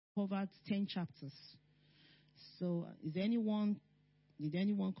covered 10 chapters. So, did anyone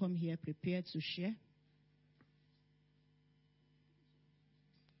come here prepared to share?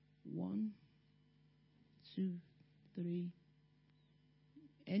 1, 2, 3.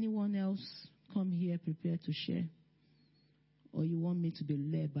 Anyone else come here prepared to share? Or you want me to be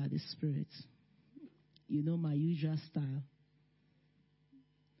led by the Spirit? You know my usual style.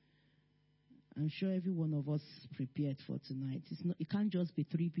 I'm sure every one of us prepared for tonight. It can't just be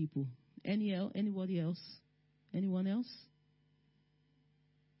 3 people. Anybody else? Anyone else?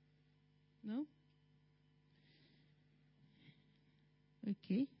 No?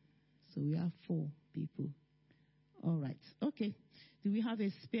 Okay. So we have 4 people. All right. Okay. Do we have a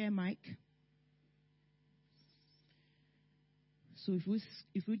spare mic? So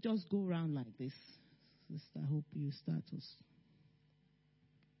if we just go around like this, Sister, I hope you start us.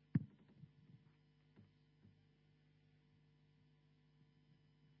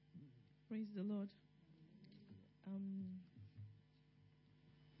 Praise the Lord.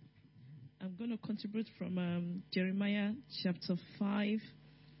 I'm going to contribute from Jeremiah chapter 5,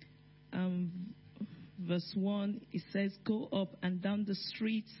 verse 1. It says, "Go up and down the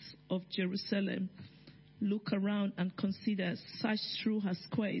streets of Jerusalem. Look around and consider, search through her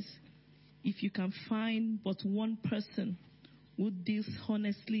squares. If you can find but one person who deals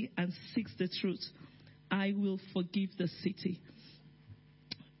honestly and seeks the truth, I will forgive the city."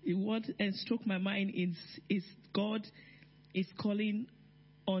 What struck my mind is God is calling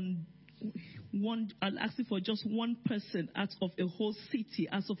on one and asking for just one person out of a whole city,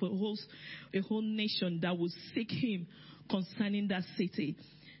 out of a whole nation that will seek Him concerning that city.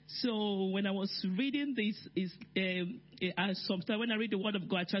 So when I was reading this, sometimes when I read the Word of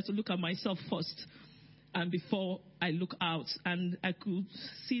God, I try to look at myself first, and before I look out, and I could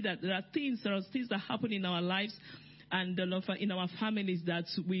see that there are things that happen in our lives and in our families that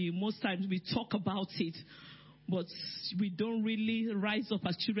most times we talk about it, but we don't really rise up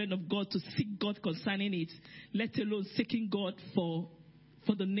as children of God to seek God concerning it, let alone seeking God for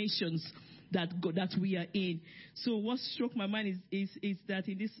the nations that we are in. So what struck my mind is that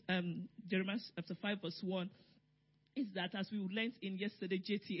in this Jeremiah chapter 5 verse 1, is that as we learned in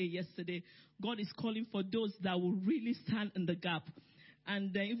JTA yesterday, God is calling for those that will really stand in the gap.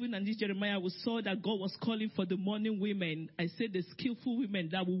 And even in this Jeremiah, we saw that God was calling for the mourning women. I said the skillful women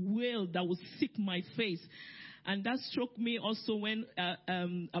that will wail, that will seek my face. And that struck me also when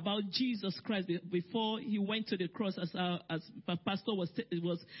about Jesus Christ before he went to the cross, as Pastor was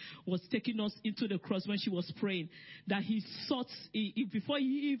taking us into the cross when she was praying, that he sought before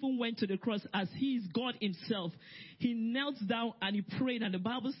he even went to the cross, as he is God Himself, he knelt down and he prayed, and the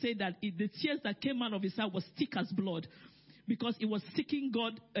Bible said that the tears that came out of his eye was thick as blood, because it was seeking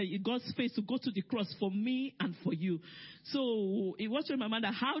God's face to go to the cross for me and for you. So it was in my mind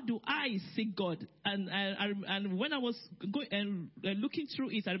that how do I seek God? And when I was going and looking through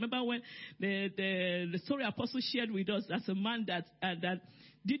it, I remember when the story Apostle shared with us as a man that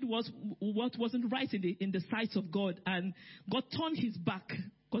did what wasn't right in the sight of God, and God turned His back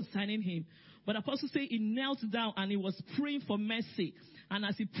concerning him. But Apostle said he knelt down and he was praying for mercy. And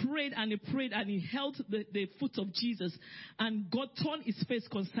as he prayed and he prayed and he held the foot of Jesus, and God turned His face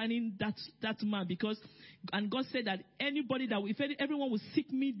concerning that man, and God said that everyone will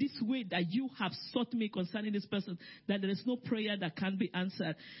seek me this way that you have sought me concerning this person, that there is no prayer that can be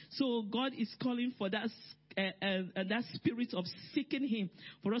answered. So God is calling for that spirit of seeking Him,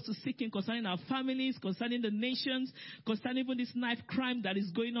 for us to seek Him concerning our families, concerning the nations, concerning even this knife crime that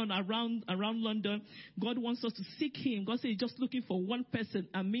is going on around London. God wants us to seek Him. God said He's just looking for one person,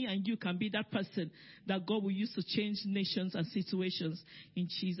 and me and you can be that person that God will use to change nations and situations. In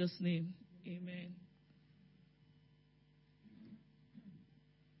Jesus' name, amen.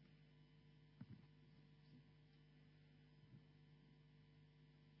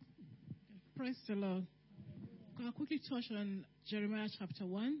 Praise the Lord. I'll quickly touch on Jeremiah chapter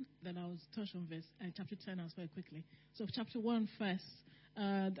 1, then I'll touch on chapter 10 as well quickly. So chapter 1 first.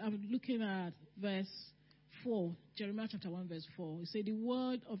 I'm looking at verse 4, Jeremiah chapter 1 verse 4. It said, "The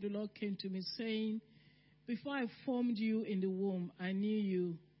word of the Lord came to me saying, before I formed you in the womb, I knew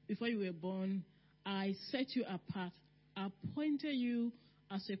you. Before you were born, I set you apart. I appointed you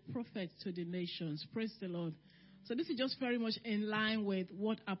as a prophet to the nations." Praise the Lord. So this is just very much in line with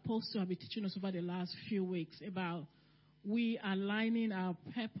what Apostle have been teaching us over the last few weeks about we aligning our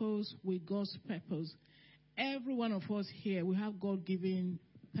purpose with God's purpose. Every one of us here, we have God-given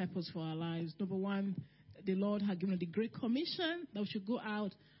purpose for our lives. Number one, the Lord has given us the Great Commission that we should go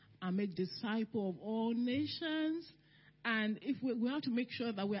out and make disciples of all nations. And if we have to make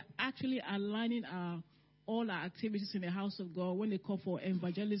sure that we are actually aligning our all our activities in the house of God, when they call for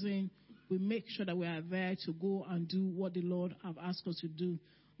evangelism, we make sure that we are there to go and do what the Lord have asked us to do.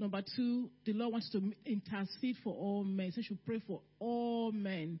 Number 2, the Lord wants to intercede for all men. So you should pray for all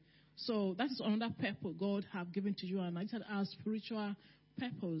men. So that is another purpose God have given to you and I. It's our spiritual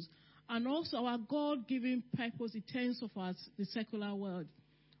purpose. And also our God-given purpose in terms of the secular world.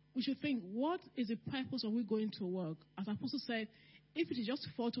 We should think, what is the purpose of we going to work? As Apostle said, if it is just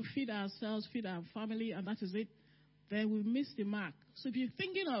for to feed ourselves, feed our family, and that is it, then we miss the mark. So if you're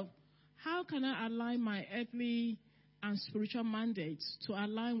thinking of how can I align my earthly and spiritual mandates to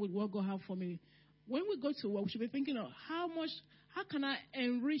align with what God has for me, when we go to work, we should be thinking of how can I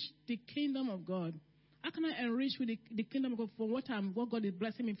enrich the kingdom of God? How can I enrich with the kingdom of God for what God is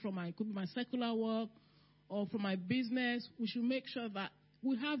blessing me from? It could be my secular work or from my business. We should make sure that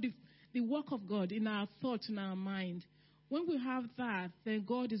we have the work of God in our thoughts, in our mind. When we have that, then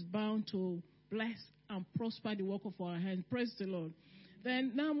God is bound to bless and prosper the work of our hands. Praise the Lord.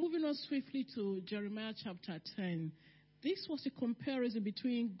 Then now moving on swiftly to Jeremiah chapter 10. This was a comparison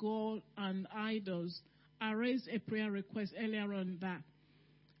between God and idols. I raised a prayer request earlier on that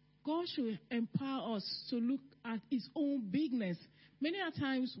God should empower us to look at his own bigness. Many a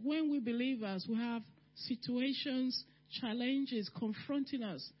times when we believers, we have situations, challenges confronting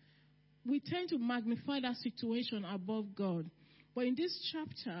us. We tend to magnify that situation above God. But in this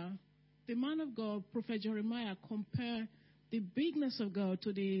chapter, the man of God, Prophet Jeremiah, compared the bigness of God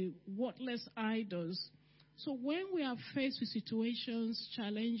to the worthless idols. So when we are faced with situations,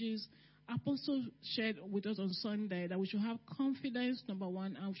 challenges, Apostle shared with us on Sunday that we should have confidence, number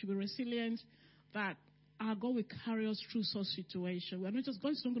 1, and we should be resilient, that our God will carry us through such situations.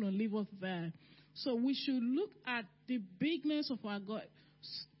 God is not going to leave us there. So we should look at the bigness of our God.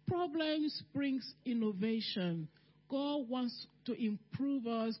 Problems brings innovation. God wants to improve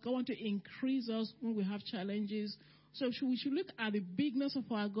us. God wants to increase us when we have challenges. So we should look at the bigness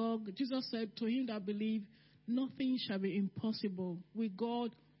of our God. Jesus said, to him that believe, nothing shall be impossible. With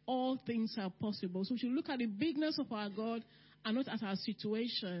God, all things are possible. So we should look at the bigness of our God and not at our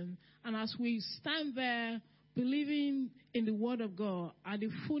situation. And as we stand there believing in the word of God, at the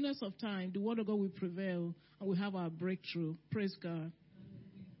fullness of time, the word of God will prevail and we have our breakthrough. Praise God.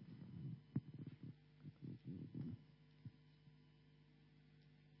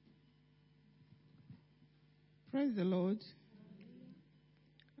 Praise the Lord.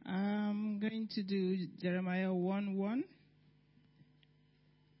 I'm going to do Jeremiah 1:1.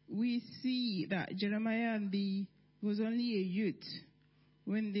 We see that Jeremiah was only a youth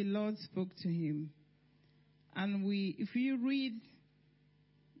when the Lord spoke to him. And if you read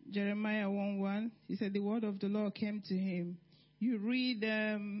Jeremiah 1:1, he said the word of the Lord came to him. You read,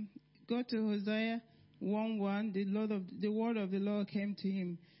 go to Hosea 1:1, the word of the Lord came to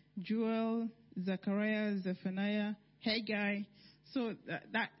him. Joel, Zechariah, Zephaniah, Haggai. So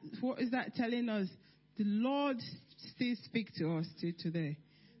what is that telling us? The Lord still speaks to us till today.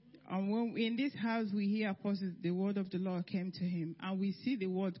 And when in this house we hear apostles, the word of the Lord came to him, and we see the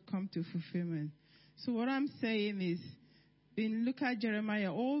word come to fulfillment. So what I'm saying is, when look at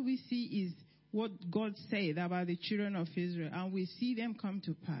Jeremiah, all we see is what God said about the children of Israel, and we see them come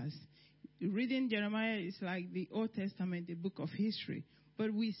to pass. Reading Jeremiah is like the Old Testament, the book of history.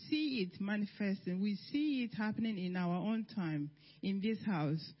 But we see it manifesting. We see it happening in our own time, in this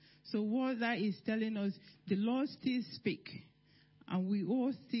house. So what that is telling us, the Lord still speaks. And we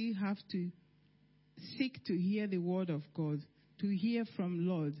all still have to seek to hear the word of God, to hear from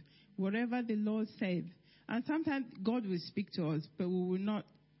Lord. Whatever the Lord said. And sometimes God will speak to us, but we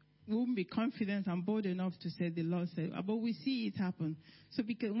won't be confident and bold enough to say the Lord said. But we see it happen. So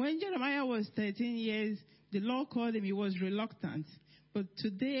because when Jeremiah was 13 years, the Lord called him, he was reluctant. But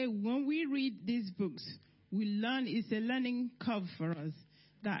today, when we read these books, we learn, it's a learning curve for us,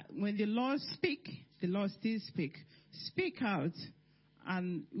 that when the Lord speaks, the Lord still speaks. Speak out,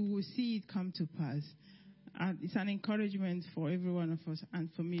 and we will see it come to pass. And it's an encouragement for every one of us and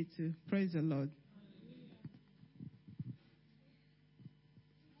for me too. Praise the Lord.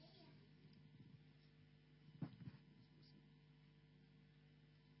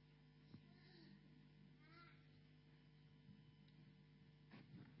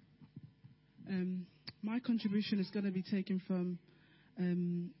 My contribution is going to be taken from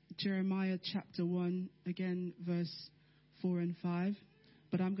Jeremiah chapter 1, again, verse 4 and 5.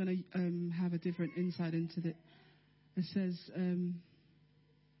 But I'm going to have a different insight into it. It says,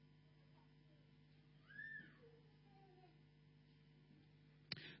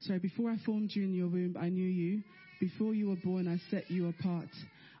 before I formed you in your womb, I knew you. Before you were born, I set you apart.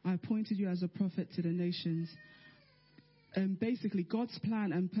 I appointed you as a prophet to the nations. basically, God's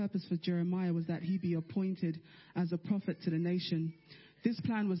plan and purpose for Jeremiah was that he be appointed as a prophet to the nation. This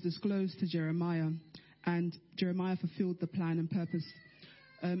plan was disclosed to Jeremiah, and Jeremiah fulfilled the plan and purpose.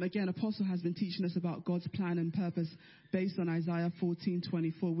 Again, Apostle has been teaching us about God's plan and purpose based on Isaiah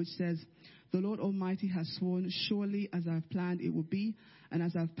 14:24, which says, "The Lord Almighty has sworn, surely as I have planned it will be, and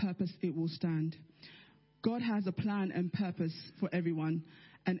as I have purposed it will stand." God has a plan and purpose for everyone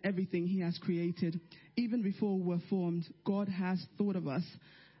and everything he has created. Even before we were formed, God has thought of us,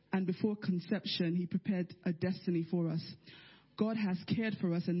 and before conception, he prepared a destiny for us. God has cared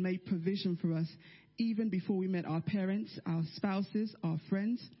for us and made provision for us, even before we met our parents, our spouses, our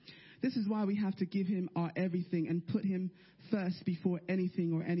friends. This is why we have to give him our everything and put him first before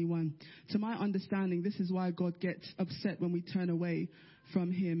anything or anyone. To my understanding, this is why God gets upset when we turn away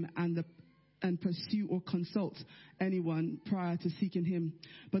from him and pursue or consult anyone prior to seeking him.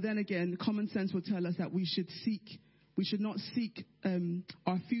 But then again, common sense will tell us that we should not seek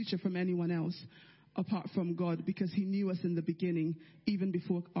our future from anyone else apart from God, because he knew us in the beginning, even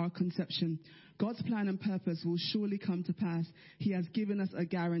before our conception. God's plan and purpose will surely come to pass. He has given us a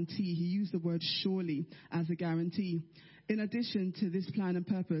guarantee. He used the word surely as a guarantee. In addition to this plan and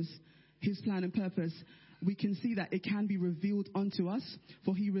purpose, his plan and purpose, we can see that it can be revealed unto us,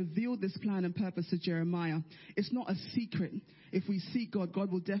 for he revealed this plan and purpose to Jeremiah. It's not a secret. If we seek God,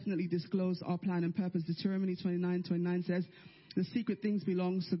 God will definitely disclose our plan and purpose. Deuteronomy 29:29 says, "The secret things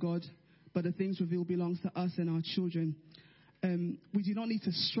belongs to God, but the things revealed belongs to us and our children." We do not need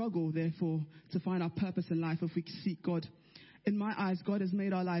to struggle, therefore, to find our purpose in life if we seek God. In my eyes, God has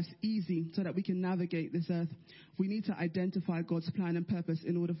made our lives easy so that we can navigate this earth. We need to identify God's plan and purpose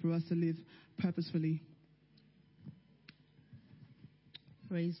in order for us to live purposefully.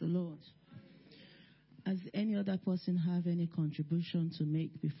 Praise the Lord. Does any other person have any contribution to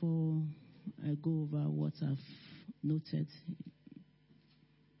make before I go over what I've noted?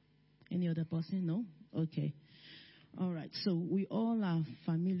 Any other person? No? Okay. All right. So we all are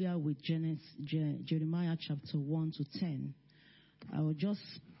familiar with Jeremiah chapter 1 to 10. I will just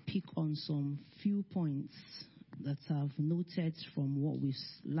pick on some few points that I've noted from what we've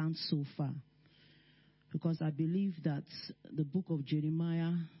learned so far, because I believe that the book of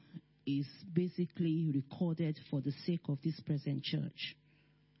Jeremiah is basically recorded for the sake of this present church.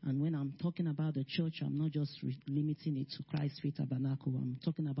 And when I'm talking about the church, I'm not just limiting it to Christ Faith Tabernacle. I'm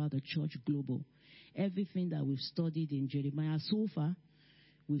talking about the church global. Everything that we've studied in Jeremiah so far,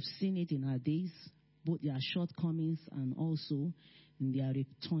 we've seen it in our days, both their shortcomings and also in their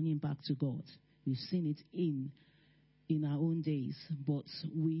returning back to God. We've seen it in our own days, but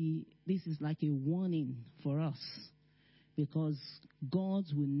this is like a warning for us, because God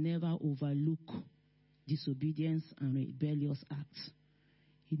will never overlook disobedience and rebellious acts.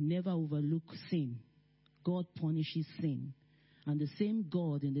 He never overlooks sin. God punishes sin. And the same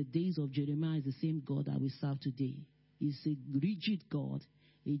God in the days of Jeremiah is the same God that we serve today. He's a rigid God,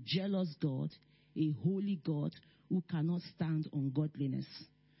 a jealous God, a holy God who cannot stand ungodliness.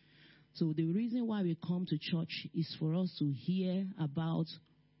 So the reason why we come to church is for us to hear about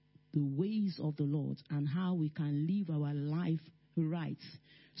the ways of the Lord and how we can live our life right,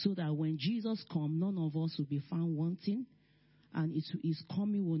 so that when Jesus comes, none of us will be found wanting, and his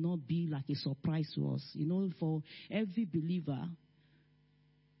coming will not be like a surprise to us. You know, for every believer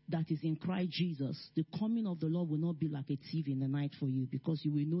that is in Christ Jesus, the coming of the Lord will not be like a thief in the night for you, because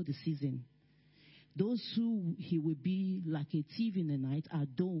you will know the season. Those who he will be like a thief in the night are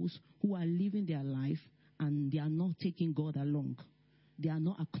those who are living their life and they are not taking God along. They are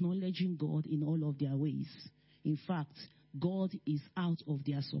not acknowledging God in all of their ways. In fact, God is out of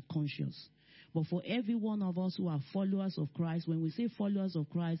their subconscious. But for every one of us who are followers of Christ, when we say followers of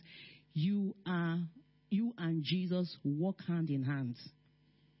Christ, you and Jesus walk hand in hand.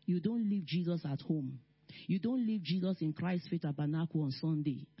 You don't leave Jesus at home. You don't leave Jesus in Christ Faith Tabernacle on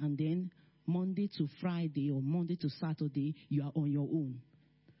Sunday, and then Monday to Friday or Monday to Saturday, you are on your own.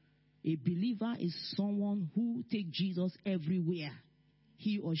 A believer is someone who takes Jesus everywhere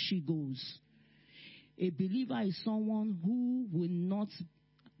he or she goes. A believer is someone who will not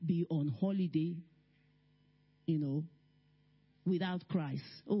be on holiday, without Christ.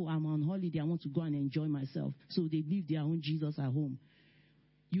 Oh, I'm on holiday, I want to go and enjoy myself. So they leave their own Jesus at home.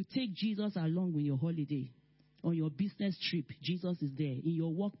 You take Jesus along with your holiday. On your business trip, Jesus is there. In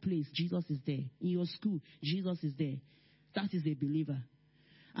your workplace, Jesus is there. In your school, Jesus is there. That is a believer.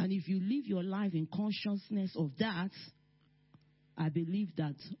 And if you live your life in consciousness of that, I believe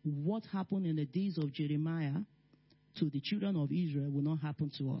that what happened in the days of Jeremiah to the children of Israel will not happen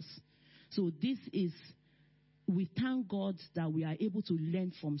to us. So we thank God that we are able to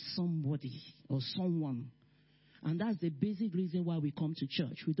learn from somebody or someone. And that's the basic reason why we come to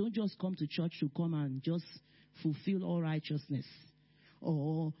church. We don't just come to church to come and just fulfill all righteousness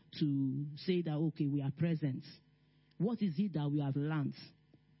or to say that, okay, we are present. What is it that we have learned?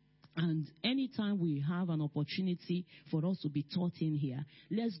 And anytime we have an opportunity for us to be taught in here,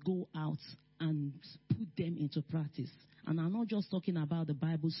 let's go out and put them into practice. And I'm not just talking about the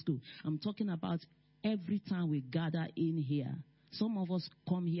Bible school. I'm talking about every time we gather in here. Some of us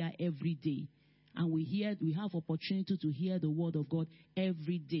come here every day. And we have opportunity to hear the word of God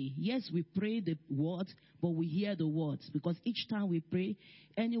every day. Yes, we pray the word, but we hear the words. Because each time we pray,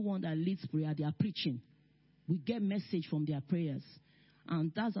 anyone that leads prayer, they are preaching. We get message from their prayers.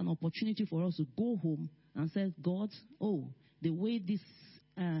 And that's an opportunity for us to go home and say, God, the way this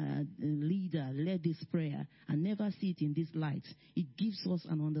leader led this prayer, I never see it in this light. It gives us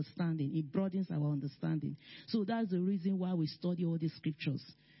an understanding. It broadens our understanding. So that's the reason why we study all these scriptures.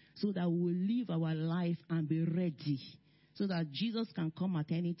 So that we will live our life and be ready. So that Jesus can come at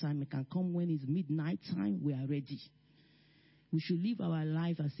any time. He can come when it's midnight time. We are ready. We should live our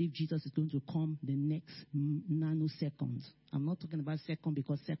life as if Jesus is going to come the next nanoseconds. I'm not talking about second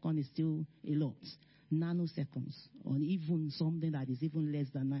because second is still a lot. Nanoseconds, or even something that is even less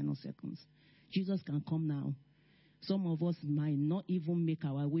than nanoseconds. Jesus can come now. Some of us might not even make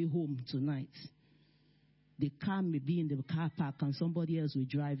our way home tonight. The car may be in the car park and somebody else will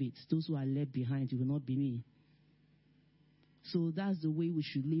drive it. Those who are left behind, it will not be me. So that's the way we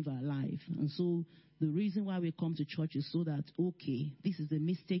should live our life. And so the reason why we come to church is so that, okay, this is the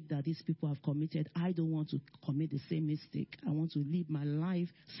mistake that these people have committed. I don't want to commit the same mistake. I want to live my life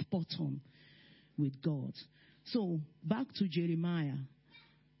spot on with God. So back to Jeremiah.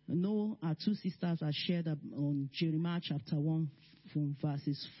 I know our two sisters have shared on Jeremiah chapter 1 from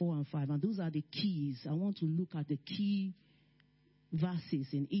verses 4 and 5. And those are the keys. I want to look at the key verses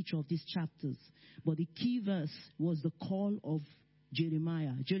in each of these chapters. But the key verse was the call of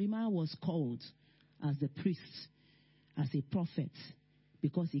Jeremiah. Jeremiah was called as a priest, as a prophet,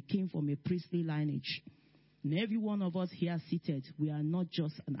 because he came from a priestly lineage. And every one of us here seated, we are not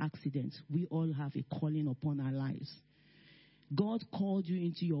just an accident. We all have a calling upon our lives. God called you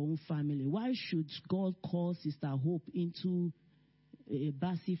into your own family. Why should God call Sister Hope into a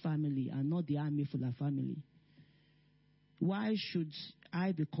Bassi family and not the Army Fuller family? Why should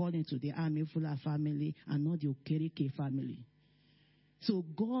I be called into the Army Fuller family and not the Okereke family? So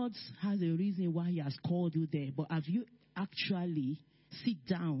God has a reason why he has called you there. But have you actually sit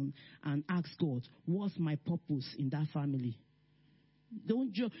down and ask God, what's my purpose in that family?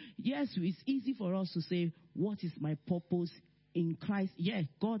 Don't joke. Yes, it's easy for us to say, what is my purpose in Christ? Yeah,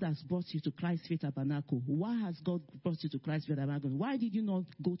 God has brought you to Christ Faith Tabernacle. Why has God brought you to Christ Faith Tabernacle? Why did you not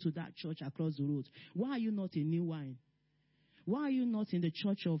go to that church across the road? Why are you not in New Wine? Why are you not in the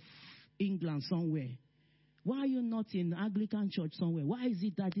Church of England somewhere? Why are you not in Anglican church somewhere? Why is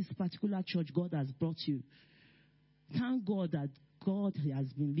it that this particular church God has brought you? Thank God that God has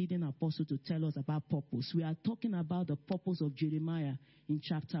been leading Apostle to tell us about purpose. We are talking about the purpose of Jeremiah in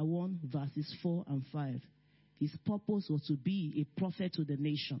chapter 1, verses 4 and 5. His purpose was to be a prophet to the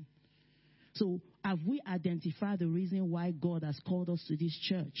nation. So have we identified the reason why God has called us to this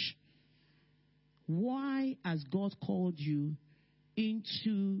church? Why has God called you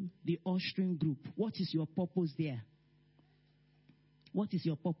into the ushering group? What is your purpose there? What is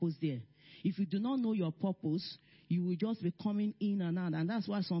your purpose there? If you do not know your purpose, you will just be coming in and out. And that's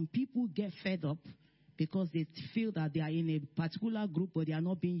why some people get fed up because they feel that they are in a particular group but they are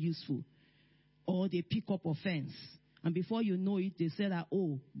not being useful. Or they pick up offense. And before you know it, they say that,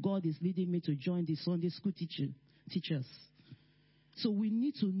 God is leading me to join the Sunday school teachers. So we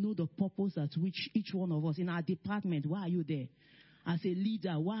need to know the purpose at which each one of us, in our department, why are you there? As a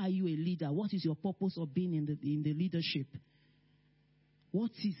leader, why are you a leader? What is your purpose of being in the leadership?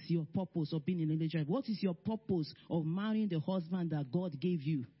 What is your purpose of being in the leadership? What is your purpose of marrying the husband that God gave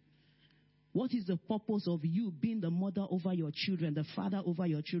you? What is the purpose of you being the mother over your children, the father over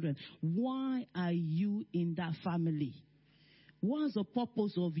your children? Why are you in that family? What's the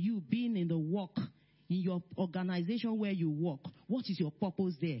purpose of you being in the work, in your organization where you work? What is your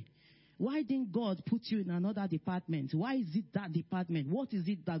purpose there? Why didn't God put you in another department? Why is it that department? What is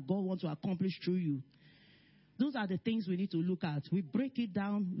it that God wants to accomplish through you? Those are the things we need to look at. We break it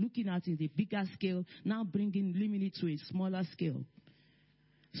down, looking at it in the bigger scale, now limiting it to a smaller scale.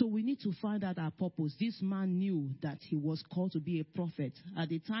 So we need to find out our purpose. This man knew that he was called to be a prophet. At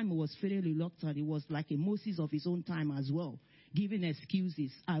the time, he was fairly reluctant. He was like a Moses of his own time as well, giving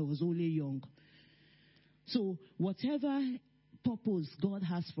excuses. I was only young. So whatever purpose God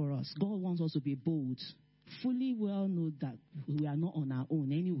has for us, God wants us to be bold. Fully well know that we are not on our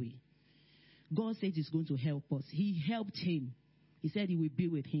own anyway. God said he's going to help us. He helped him. He said he will be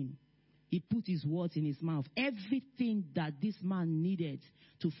with him. He put his words in his mouth. Everything that this man needed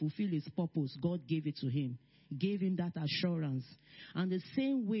to fulfill his purpose, God gave it to him. He gave him that assurance. And the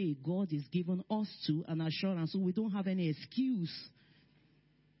same way God is giving us to an assurance, so we don't have any excuse.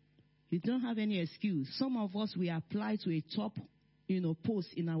 We don't have any excuse. Some of us, we apply to a top, post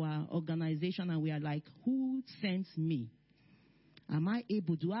in our organization, and we are like, who sent me? Am I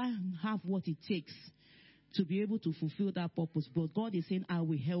able? Do I have what it takes to be able to fulfill that purpose? But God is saying, I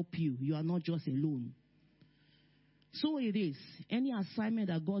will help you. You are not just alone. So it is. Any assignment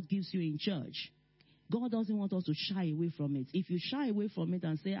that God gives you in church, God doesn't want us to shy away from it. If you shy away from it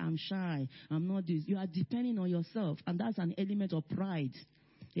and say, I'm shy, I'm not this, you are depending on yourself. And that's an element of pride.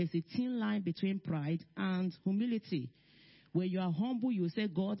 There's a thin line between pride and humility. When you are humble, you say,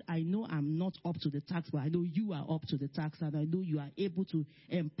 God, I know I'm not up to the task, but I know you are up to the task, and I know you are able to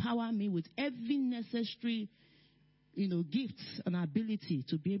empower me with every necessary, gifts and ability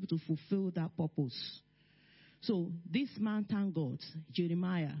to be able to fulfill that purpose. So this man, thank God,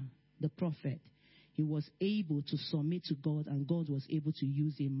 Jeremiah, the prophet, he was able to submit to God, and God was able to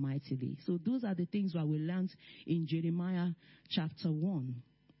use him mightily. So those are the things that we learned in Jeremiah chapter 1.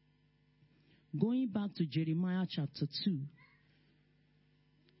 Going back to Jeremiah chapter 2.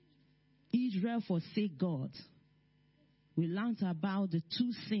 Israel forsake God. We learned about the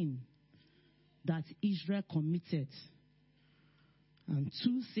two sins that Israel committed. And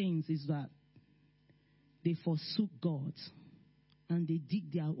two sins is that they forsook God and they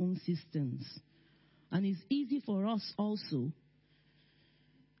dig their own systems. And it's easy for us also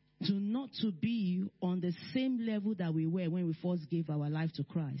to not to be on the same level that we were when we first gave our life to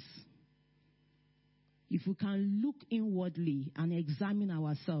Christ. If we can look inwardly and examine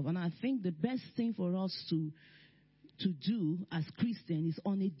ourselves, and I think the best thing for us to do as Christians is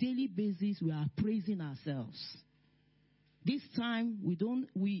on a daily basis, we are praising ourselves. This time,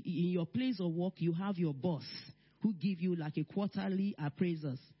 in your place of work, you have your boss who give you like a quarterly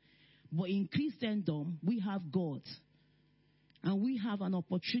appraisals. But in Christendom, we have God. And we have an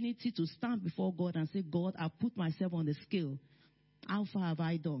opportunity to stand before God and say, God, I put myself on the scale. How far have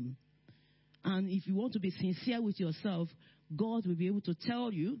I done? And if you want to be sincere with yourself, God will be able to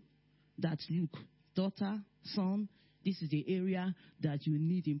tell you that, look, daughter, son, this is the area that you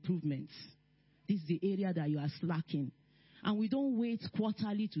need improvements. This is the area that you are slacking. And we don't wait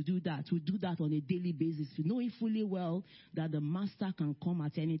quarterly to do that. We do that on a daily basis, knowing fully well that the master can come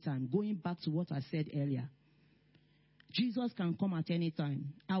at any time. Going back to what I said earlier. Jesus can come at any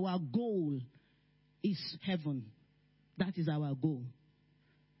time. Our goal is heaven. That is our goal.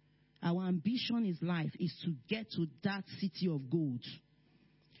 Our ambition in life is to get to that city of gold.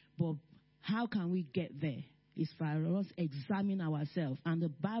 But how can we get there? It's for us examine ourselves. And the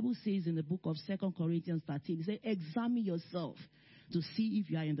Bible says in the book of 2 Corinthians 13, it says, examine yourself to see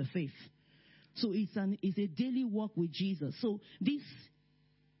if you are in the faith. So it's a daily walk with Jesus. So these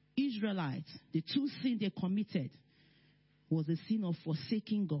Israelites, the two sins they committed was the sin of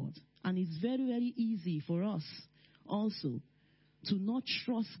forsaking God. And it's very, very easy for us also to not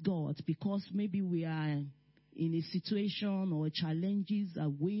trust God because maybe we are in a situation or challenges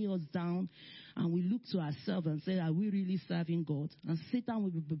that weigh us down, and we look to ourselves and say, are we really serving God? And Satan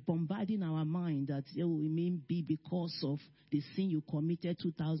will be bombarding our mind that it may be because of the sin you committed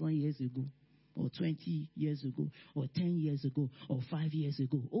 2,000 years ago, or 20 years ago, or 10 years ago, or 5 years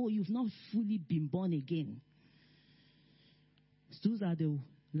ago. Oh, you've not fully been born again. Those are the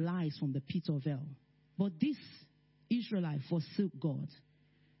lies from the pit of hell. But this Israelite forsook God.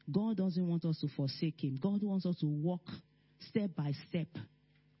 God doesn't want us to forsake him. God wants us to walk step by step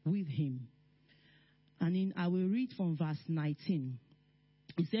with him. And I will read from verse 19.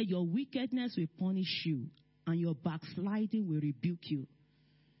 It said, your wickedness will punish you, and your backsliding will rebuke you.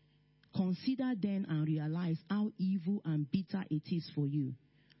 Consider then and realize how evil and bitter it is for you.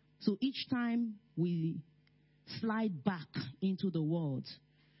 So each time we slide back into the world,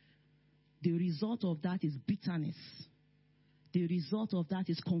 the result of that is bitterness. The result of that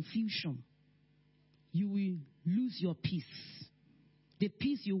is confusion. You will lose your peace. The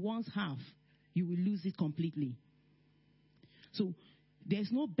peace you once have, you will lose it completely. So there's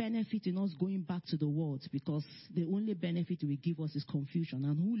no benefit in us going back to the world, because the only benefit it will give us is confusion.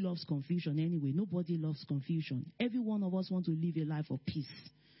 And who loves confusion anyway? Nobody loves confusion. Every one of us wants to live a life of peace.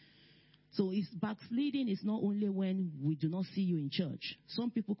 So it's backsliding is not only when we do not see you in church.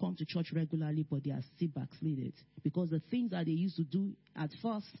 Some people come to church regularly, but they are still backslided, because the things that they used to do at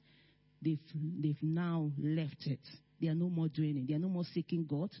first, they've now left it. They are no more doing it. They are no more seeking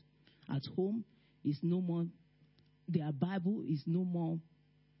God. At home is no more, their Bible is no more,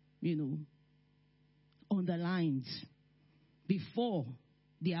 underlined. Before,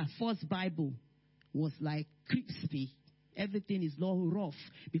 their first Bible was like crispy. Everything is all rough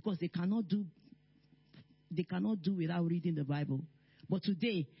because they cannot do without reading the Bible. But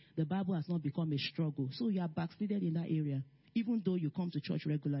today, the Bible has not become a struggle. So you are backslided in that area, even though you come to church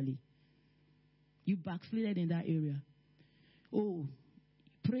regularly. You backslided in that area. Oh,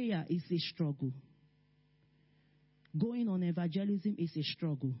 prayer is a struggle. Going on evangelism is a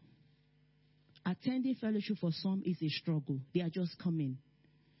struggle. Attending fellowship for some is a struggle. They are just coming.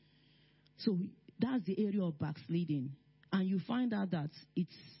 So that's the area of backsliding. And you find out that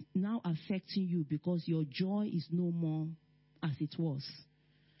it's now affecting you because your joy is no more as it was.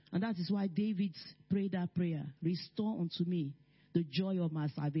 And that is why David prayed that prayer. Restore unto me the joy of my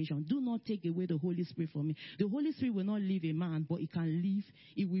salvation. Do not take away the Holy Spirit from me. The Holy Spirit will not leave a man, but it can leave.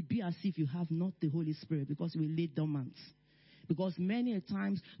 It will be as if you have not the Holy Spirit because it will lay dormant. Because many a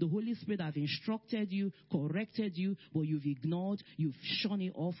times the Holy Spirit have instructed you, corrected you, but you've ignored, you've shun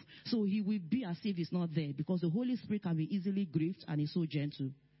it off. So he will be as if it's not there because the Holy Spirit can be easily grieved and is so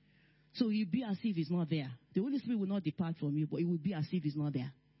gentle. So he'll be as if it's not there. The Holy Spirit will not depart from you, but it will be as if it's not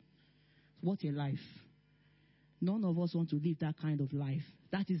there. What a life. None of us want to live that kind of life.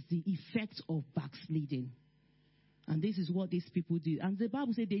 That is the effect of backsliding. And this is what these people did. And the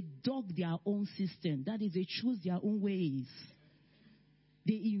Bible said they dug their own system. That is, they chose their own ways.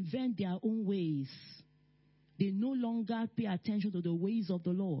 They invent their own ways. They no longer pay attention to the ways of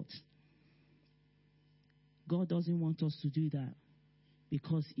the Lord. God doesn't want us to do that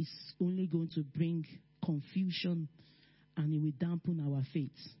because it's only going to bring confusion and it will dampen our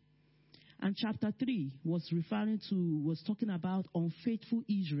faith. And chapter 3 was talking about unfaithful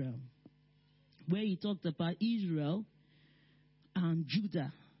Israel, where he talked about Israel and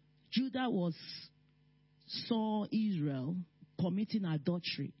Judah. Judah saw Israel committing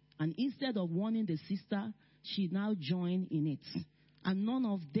adultery. And instead of warning the sister, she now joined in it. And none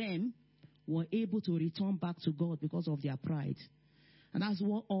of them were able to return back to God because of their pride. And that's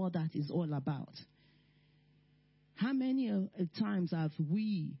what all that is all about. How many times have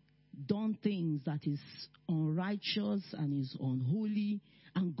we done things that is unrighteous and is unholy,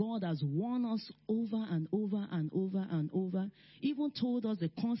 and God has warned us over and over and over and over, even told us the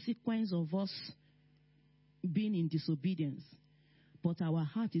consequence of us being in disobedience. But our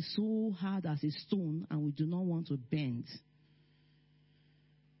heart is so hard as a stone and we do not want to bend.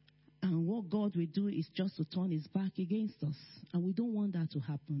 And what God will do is just to turn his back against us. And we don't want that to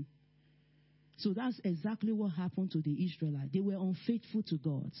happen. So that's exactly what happened to the Israelites. They were unfaithful to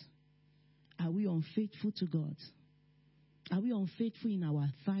God. Are we unfaithful to God? Are we unfaithful in our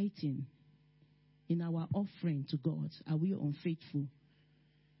tithing? In our offering to God? Are we unfaithful?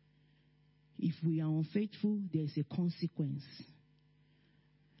 If we are unfaithful, there is a consequence.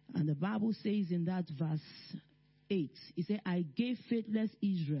 And the Bible says in that verse 8, it said, I gave faithless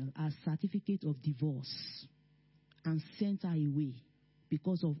Israel a certificate of divorce and sent her away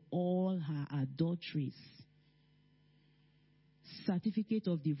because of all her adulteries. Certificate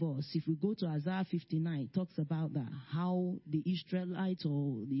of divorce. If we go to Isaiah 59, it talks about that, how the Israelites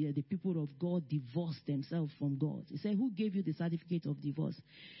or the people of God divorced themselves from God. It said, who gave you the certificate of divorce?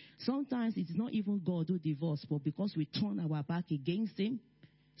 Sometimes it's not even God who divorced, but because we turn our back against him,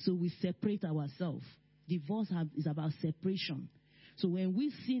 so we separate ourselves. Divorce is about separation. So when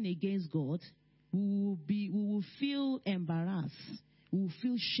we sin against God, we will feel embarrassed. We will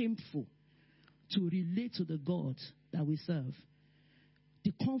feel shameful to relate to the God that we serve.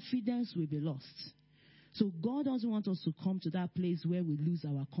 The confidence will be lost. So God doesn't want us to come to that place where we lose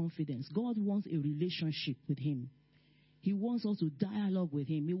our confidence. God wants a relationship with him. He wants us to dialogue with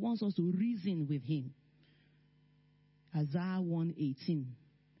him. He wants us to reason with him. Isaiah 1:18.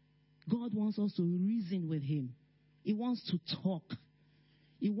 God wants us to reason with him. He wants to talk.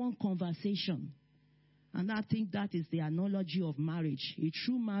 He wants conversation. And I think that is the analogy of marriage. A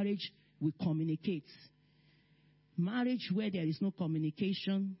true marriage will communicate. Marriage where there is no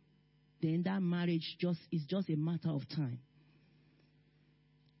communication, then that marriage is just a matter of time.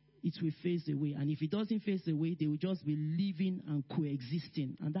 It will face away. And if it doesn't face away, they will just be living and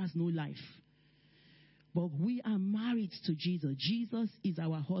coexisting. And that's no life. But we are married to Jesus. Jesus is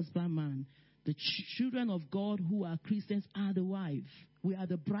our husbandman. The children of God who are Christians are the wife. We are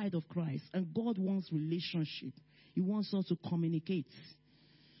the bride of Christ. And God wants relationship. He wants us to communicate.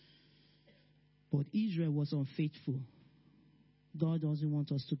 But Israel was unfaithful. God doesn't want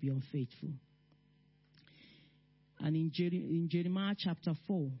us to be unfaithful. And in Jeremiah chapter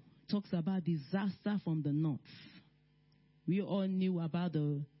 4, it talks about disaster from the north. We all knew about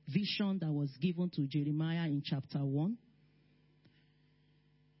the vision that was given to Jeremiah in chapter 1.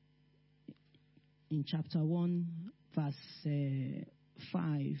 in chapter 1, verse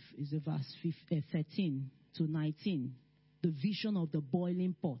 5, is it verse 13 to 19, the vision of the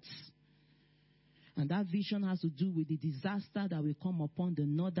boiling pots. And that vision has to do with the disaster that will come upon the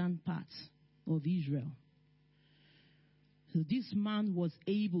northern part of Israel. So this man was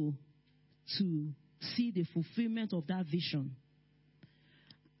able to see the fulfillment of that vision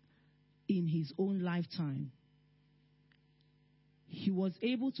in his own lifetime. He was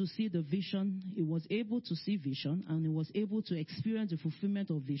able to see the vision, he was able to see vision, and he was able to experience the fulfillment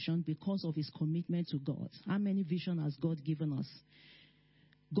of vision because of his commitment to God. How many vision has God given us?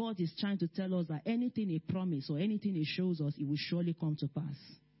 God is trying to tell us that anything he promised or anything he shows us, it will surely come to pass.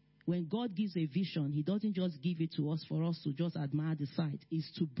 When God gives a vision, he doesn't just give it to us for us to just admire the sight. It's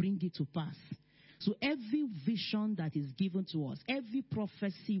to bring it to pass. So every vision that is given to us, every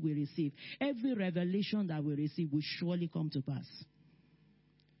prophecy we receive, every revelation that we receive will surely come to pass.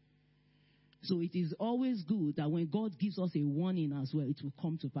 So it is always good that when God gives us a warning as well, it will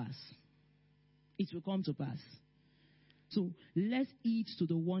come to pass. It will come to pass. So let's heed to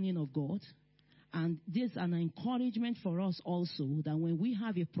the warning of God. And there's an encouragement for us also that when we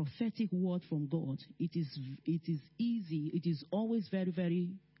have a prophetic word from God, it is easy, it is always very,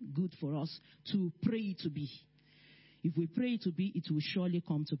 very good for us to pray it to be. If we pray it to be, it will surely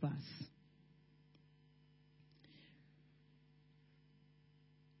come to pass.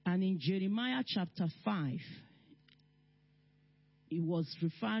 And in Jeremiah chapter 5, it was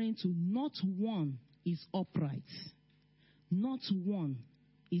referring to not one is upright. Not one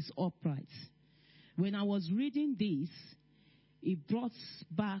is upright. When I was reading this, it brought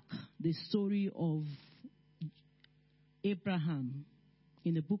back the story of Abraham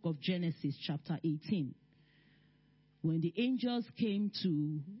in the book of Genesis chapter 18. When the angels came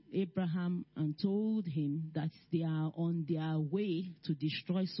to Abraham and told him that they are on their way to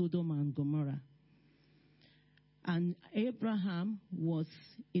destroy Sodom and Gomorrah. And Abraham was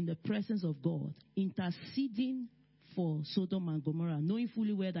in the presence of God, interceding for Sodom and Gomorrah, knowing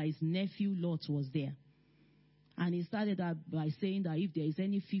fully well that his nephew Lot was there. And he started out by saying that if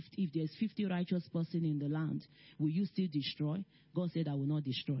there's 50 righteous person in the land, will you still destroy? God said, I will not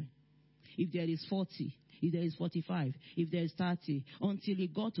destroy. If there is 40, if there is 45, if there is 30, until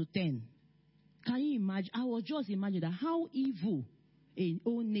it got to 10. Can you imagine? I was just imagining that how evil a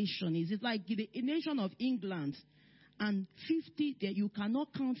whole nation is. It's like the nation of England and 50, you cannot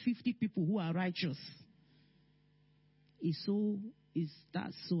count 50 people who are righteous.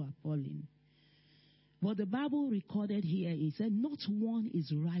 That's so appalling. But the Bible recorded here, it said, not one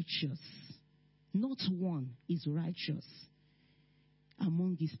is righteous. Not one is righteous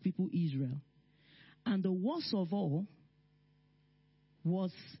among his people Israel. And the worst of all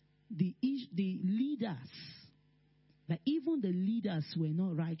was the leaders. That even the leaders were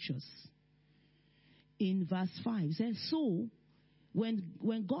not righteous. In verse 5, it says, so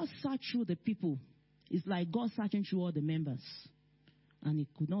when God searched through the people, it's like God searching through all the members. And he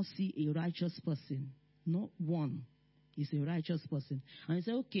could not see a righteous person. Not one is a righteous person. And he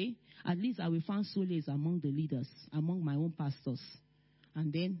said, okay, at least I will find solace among the leaders, among my own pastors.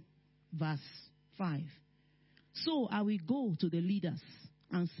 And then verse 5. So I will go to the leaders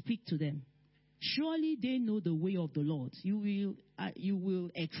and speak to them. Surely they know the way of the Lord. You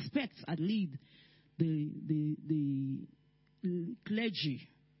will expect at least the clergy,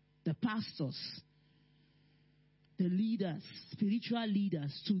 the pastors, the leaders, spiritual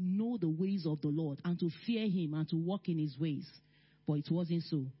leaders, to know the ways of the Lord and to fear him and to walk in his ways. But it wasn't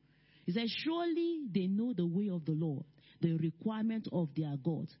so. He said, surely they know the way of the Lord, the requirement of their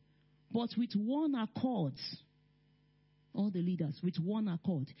God. But with one accord, all the leaders, with one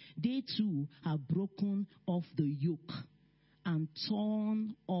accord, they too have broken off the yoke and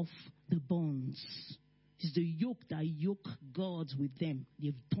torn off the bonds. It's the yoke that yoke God with them.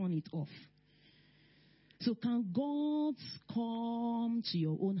 They've torn it off. So can God come to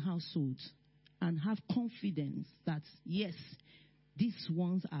your own household and have confidence that, yes, these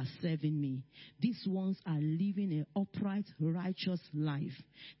ones are serving me. These ones are living an upright, righteous life.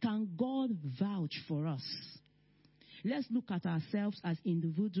 Can God vouch for us? Let's look at ourselves as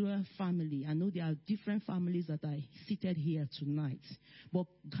individual family. I know there are different families that are seated here tonight. But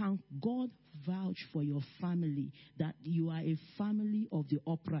can God vouch for your family that you are a family of the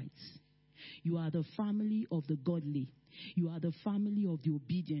upright? You are the family of the godly. You are the family of the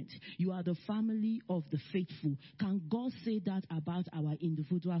obedient. You are the family of the faithful. Can God say that about our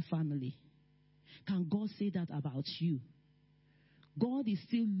individual family? Can God say that about you? God is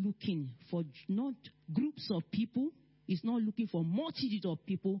still looking for not groups of people. He's not looking for multitude of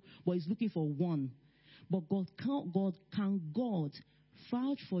people, but he's looking for one. But can God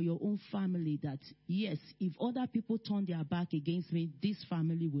Vouch for your own family that, yes, if other people turn their back against me, this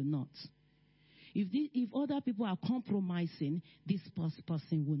family will not. If other people are compromising, this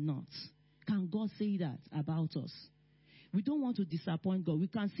person will not. Can God say that about us? We don't want to disappoint God. We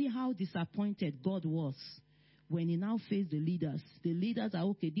can see how disappointed God was when he now faced the leaders. The leaders are,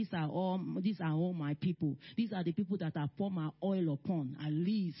 okay, these are all my people. These are the people that I pour my oil upon. At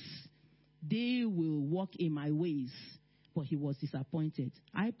least they will walk in my ways. But he was disappointed.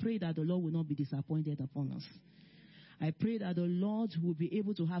 I pray that the Lord will not be disappointed upon us. I pray that the Lord will be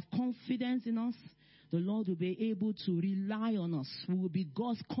able to have confidence in us. The Lord will be able to rely on us. We will be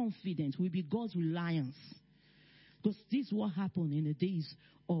God's confidence. We will be God's reliance. Because this is what happened in the days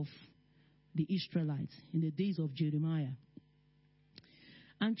of the Israelites, in the days of Jeremiah.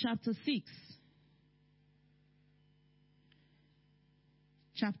 And chapter 6.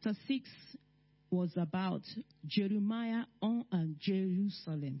 Chapter 6 was about Jerusalem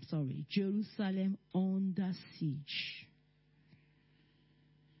under siege.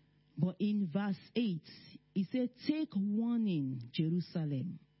 But in verse 8, he said, "Take warning,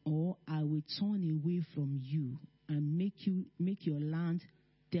 Jerusalem, or I will turn away from you and make your land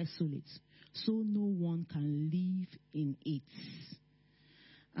desolate, so no one can live in it."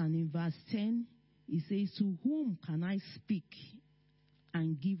 And in verse 10, he says, "To whom can I speak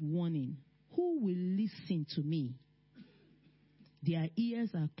and give warning? Who will listen to me? Their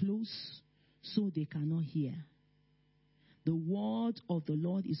ears are closed, so they cannot hear. The word of the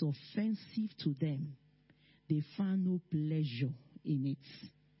Lord is offensive to them. They find no pleasure in it."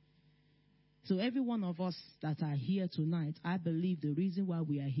 So every one of us that are here tonight, I believe the reason why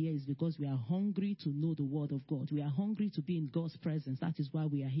we are here is because we are hungry to know the word of God. We are hungry to be in God's presence. That is why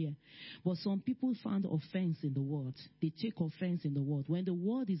we are here. But some people find offense in the word. They take offense in the word. When the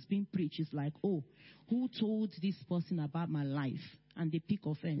word is being preached, it's like, oh, who told this person about my life? And they pick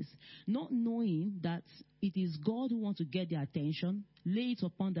offense. Not knowing that it is God who wants to get their attention, lay it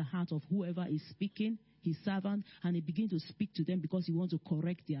upon the heart of whoever is speaking, his servant, and he begins to speak to them because he wants to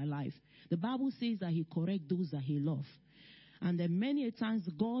correct their life. The Bible says that he corrects those that he loves. And then many a times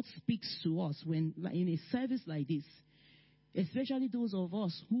God speaks to us when in a service like this, especially those of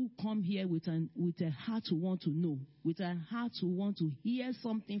us who come here with a heart to want to know, with a heart to want to hear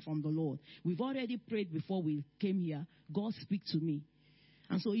something from the Lord. We've already prayed before we came here, God speak to me.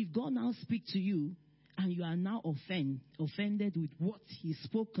 And so if God now speaks to you and you are now offended with what he's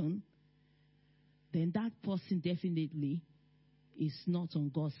spoken, then that person definitely is not on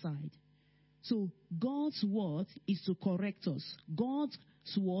God's side. So God's word is to correct us. God's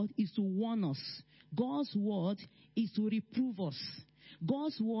word is to warn us. God's word is to reprove us.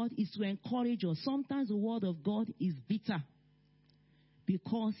 God's word is to encourage us. Sometimes the word of God is bitter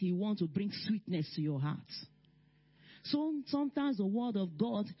because he wants to bring sweetness to your heart. So sometimes the word of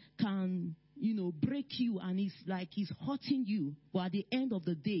God can, break you and it's like he's hurting you. But at the end of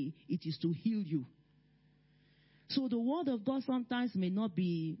the day, it is to heal you. So the word of God sometimes may not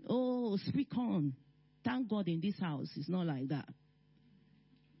be, oh, speak on. Thank God in this house. It's not like that.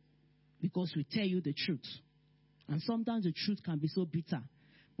 Because we tell you the truth. And sometimes the truth can be so bitter.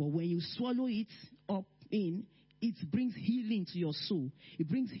 But when you swallow it up in, it brings healing to your soul. It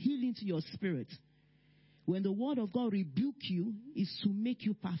brings healing to your spirit. When the word of God rebuke you, it's to make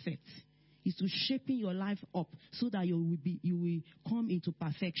you perfect. It's to shaping your life up so that you will come into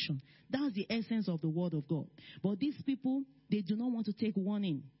perfection. That's the essence of the word of God. But these people, they do not want to take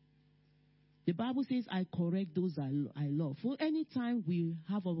warning. The Bible says, I correct those I love. For any time we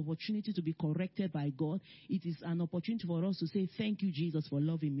have an opportunity to be corrected by God, it is an opportunity for us to say, thank you, Jesus, for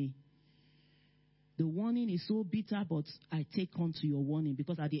loving me. The warning is so bitter, but I take on to your warning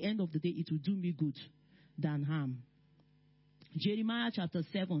because at the end of the day, it will do me good than harm. Jeremiah chapter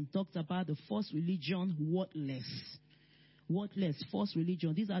 7 talks about the false religion, worthless, false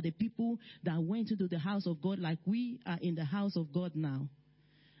religion. These are the people that went into the house of God like we are in the house of God now.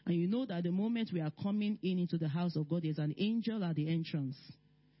 And you know that the moment we are coming into the house of God, there's an angel at the entrance.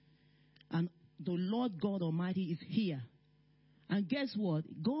 And the Lord God Almighty is here. And guess what?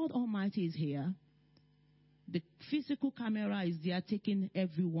 God Almighty is here. The physical camera is there taking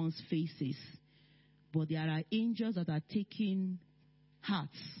everyone's faces. But there are angels that are taking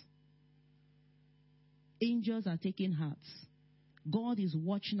hearts. Angels are taking hearts. God is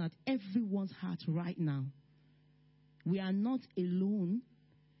watching at everyone's heart right now. We are not alone.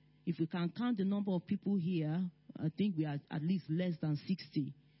 If we can count the number of people here, I think we are at least less than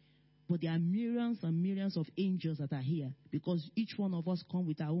 60. But there are millions and millions of angels that are here because each one of us come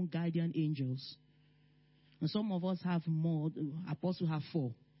with our own guardian angels. And some of us have more. Apostle have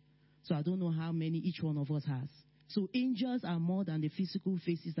 4. So I don't know how many each one of us has. So angels are more than the physical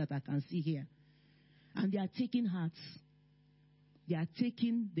faces that I can see here. And they are taking hearts. They are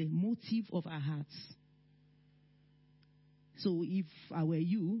taking the motive of our hearts. So if I were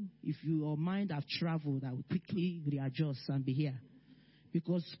you, if your mind have traveled, I would quickly readjust and be here.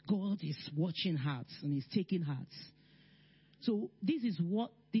 Because God is watching hearts and He's taking hearts. So this is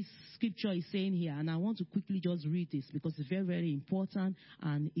what this scripture is saying here. And I want to quickly just read this because it's very, very important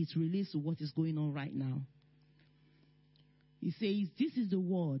and it relates to what is going on right now. He says, this is the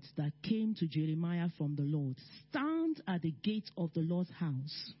word that came to Jeremiah from the Lord. Stand at the gate of the Lord's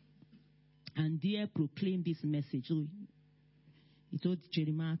house and there proclaim this message. So he told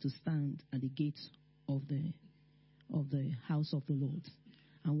Jeremiah to stand at the gate of the house of the Lord.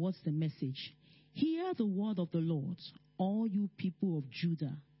 And what's the message? Hear the word of the Lord, all you people of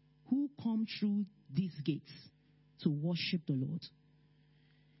Judah who come through these gates to worship the Lord.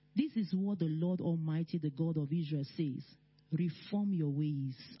 This is what the Lord Almighty, the God of Israel, says. Reform your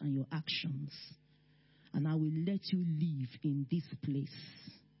ways and your actions, and I will let you live in this place.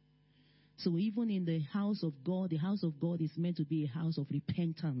 So even in the house of God is meant to be a house of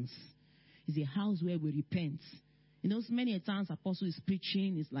repentance. It's a house where we repent. You know, many times Apostle is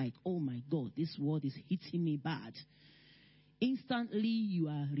preaching, it's like, oh my God, this word is hitting me bad. Instantly you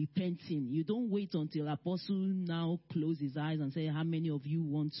are repenting. You don't wait until Apostle now close his eyes and say, how many of you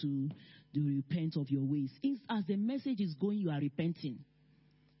want to repent of your ways? As the message is going, you are repenting.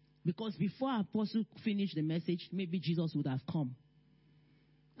 Because before Apostle finished the message, maybe Jesus would have come.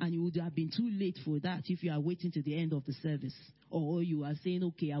 And you would have been too late for that if you are waiting to the end of the service. Or you are saying,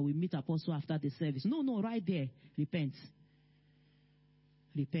 okay, I will meet Apostle after the service. No, right there. Repent.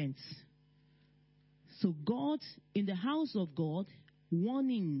 Repent. So God, in the house of God,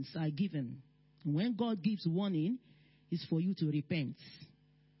 warnings are given. When God gives warning, it's for you to repent.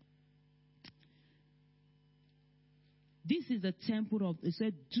 This is the temple of, it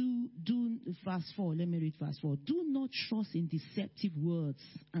said, verse 4, let me read verse 4. Do not trust in deceptive words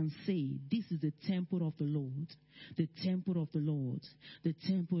and say, this is the temple of the Lord, the temple of the Lord, the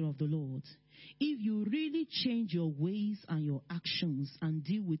temple of the Lord. If you really change your ways and your actions and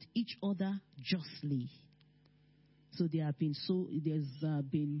deal with each other justly. So there's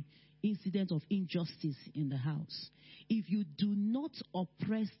been incident of injustice in the house. If you do not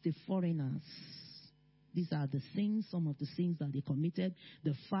oppress the foreigners, these are the sins, some of the sins that they committed,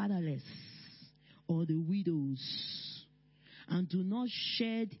 the fatherless or the widows, and do not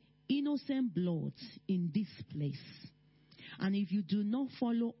shed innocent blood in this place. And if you do not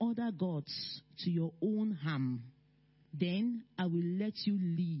follow other gods to your own harm, then I will let you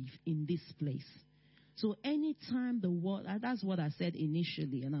live in this place. So anytime the word, that's what I said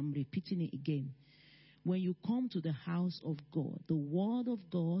initially, and I'm repeating it again. When you come to the house of God, the word of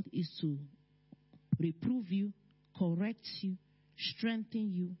God is to reprove you, correct you,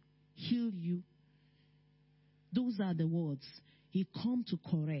 strengthen you, heal you. Those are the words. He come to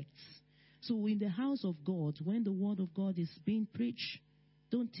correct. So in the house of God, when the word of God is being preached,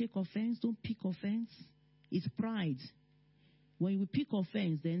 don't take offense, don't pick offense. It's pride. When we pick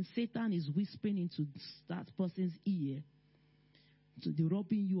offense, then Satan is whispering into that person's ear, to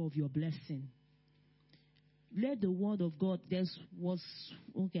robbing you of your blessing. Let the word of God, I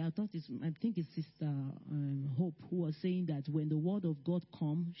think it's Sister Hope who was saying that when the word of God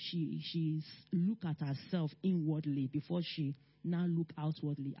comes, she's look at herself inwardly before she now look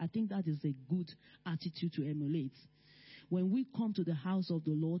outwardly. I think that is a good attitude to emulate. When we come to the house of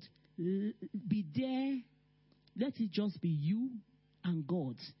the Lord, be there, let it just be you and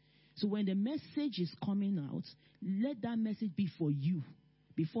God. So when the message is coming out, let that message be for you.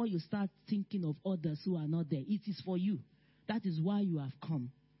 Before you start thinking of others who are not there, it is for you. That is why you have come.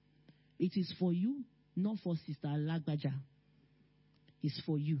 It is for you, not for Sister Lagbaja. It's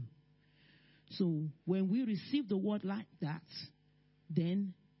for you. So when we receive the word like that,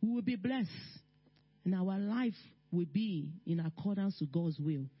 then we will be blessed. And our life will be in accordance to God's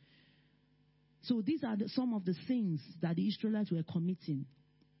will. So these are some of the sins that the Israelites were committing.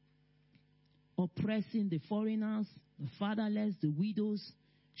 Oppressing the foreigners, the fatherless, the widows,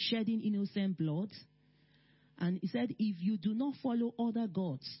 shedding innocent blood. And he said, if you do not follow other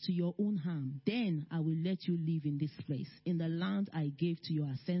gods to your own harm, then I will let you live in this place, in the land I gave to your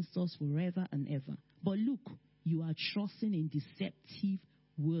ancestors forever and ever. But look, you are trusting in deceptive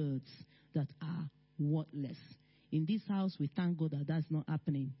words that are worthless. In this house, we thank God that that's not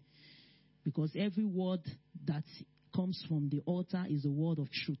happening. Because every word that comes from the altar is a word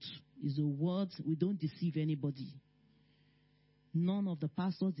of truth. Is a word, we don't deceive anybody. None of the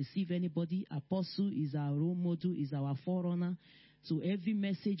pastors deceive anybody. Apostle is our role model, is our forerunner. So every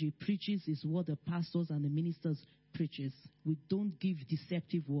message he preaches is what the pastors and the ministers preachers. We don't give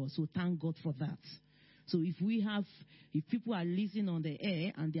deceptive words. So thank God for that. So if people are listening on the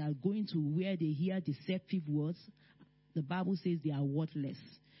air and they are going to where they hear deceptive words, the Bible says they are worthless.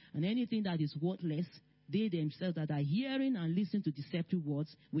 And anything that is worthless, they themselves that are hearing and listening to deceptive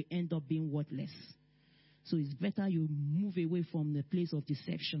words will end up being worthless. So it's better you move away from the place of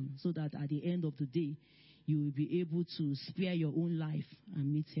deception so that at the end of the day, you will be able to spare your own life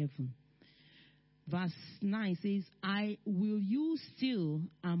and meet heaven. Verse 9 says, will you steal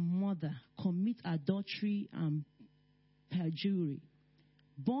and murder, commit adultery and perjury,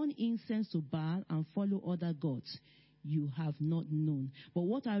 burn incense to Baal and follow other gods you have not known? But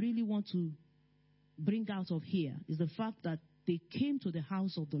what I really want to bring out of here is the fact that they came to the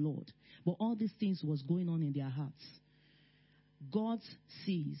house of the Lord, but all these things was going on in their hearts. God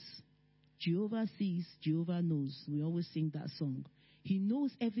sees. Jehovah sees, Jehovah knows. We always sing that song. He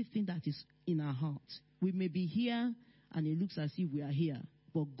knows everything that is in our heart. We may be here and it looks as if we are here,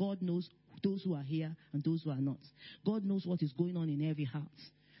 but God knows those who are here and those who are not. God knows what is going on in every heart.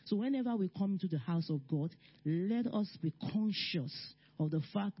 So whenever we come to the house of God, let us be conscious of the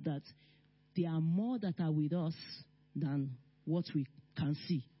fact that there are more that are with us than what we can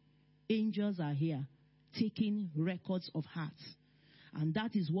see. Angels are here taking records of hearts. And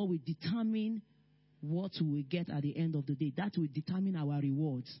that is what will determine what we will get at the end of the day. That will determine our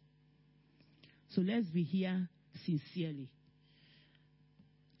rewards. So let's be here sincerely.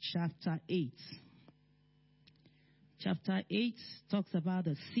 Chapter 8. Chapter 8 talks about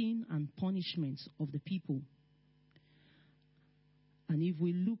the sin and punishment of the people. And if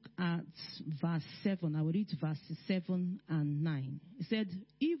we look at verse 7, I will read verses 7 and 9. It said,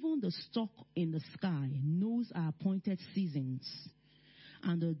 even the stork in the sky knows our appointed seasons,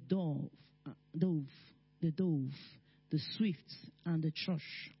 and the dove, the swift, and the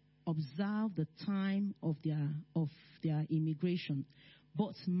thrush observe the time of their immigration,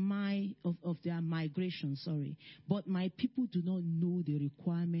 but their migration. But my people do not know the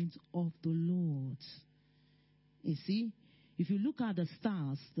requirements of the Lord. You see, if you look at the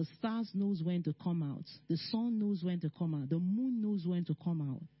stars knows when to come out. The sun knows when to come out. The moon knows when to come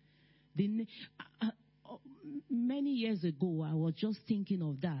out. Many years ago, I was just thinking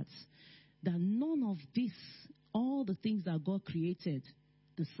of that none of this, all the things that God created,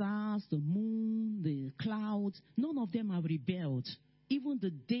 the stars, the moon, the clouds, none of them have rebelled. Even the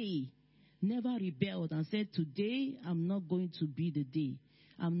day never rebelled and said, today I'm not going to be the day.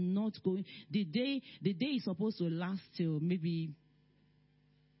 I'm not going. The day is supposed to last till maybe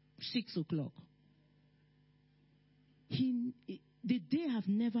 6 o'clock. The day have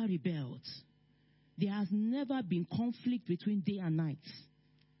never rebelled. There has never been conflict between day and night.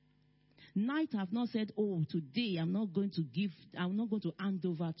 Night have not said, oh, today I'm not going to hand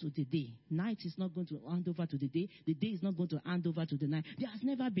over to the day. Night is not going to hand over to the day. The day is not going to hand over to the night. There has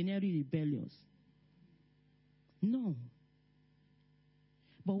never been any rebellions. No.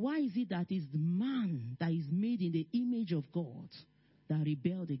 But why is it that it's the man that is made in the image of God that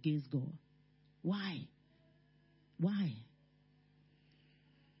rebelled against God? Why? Why?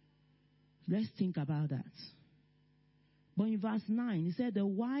 Let's think about that. But in verse 9, it said, the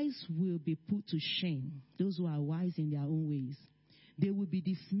wise will be put to shame, those who are wise in their own ways. They will be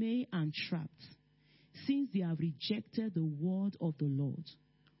dismayed and trapped, since they have rejected the word of the Lord.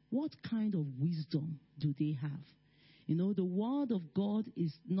 What kind of wisdom do they have? You know, the word of God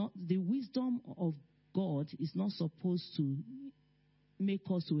is not, the wisdom of God is not supposed to make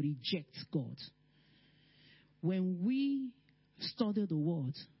us to reject God. When we study the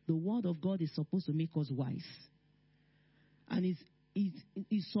word of God is supposed to make us wise. And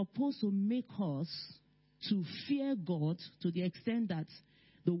it's supposed to make us to fear God to the extent that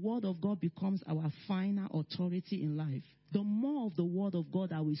the word of God becomes our final authority in life. The more of the word of God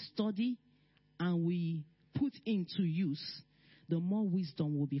that we study and we put into use, the more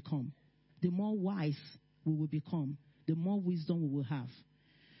wisdom will become. The more wise we will become, the more wisdom we will have.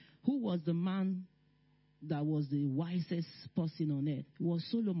 Who was the man that was the wisest person on earth? It was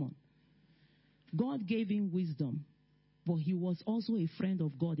Solomon. God gave him wisdom, but he was also a friend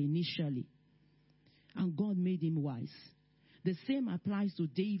of God initially. And God made him wise. The same applies to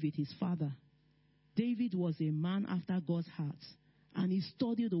David, his father. David was a man after God's heart. And he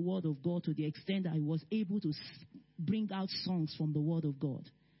studied the word of God to the extent that he was able to bring out songs from the word of God.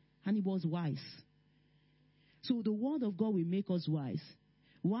 And he was wise. So the word of God will make us wise.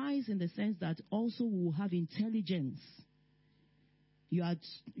 Wise in the sense that also we will have intelligence.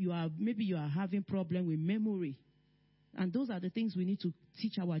 Maybe you are having problem with memory. And those are the things we need to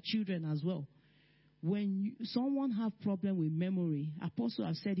teach our children as well. When someone have problem with memory, Apostle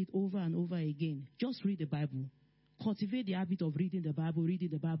have said it over and over again. Just read the Bible. cultivate the habit of reading the Bible, reading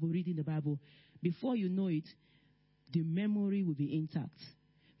the Bible, reading the Bible, before you know it, the memory will be intact.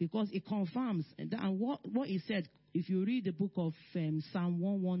 Because it confirms, and what he said, if you read the book of Psalm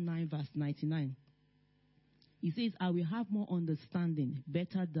 119, verse 99, he says, I will have more understanding,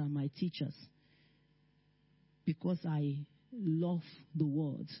 better than my teachers, because I love the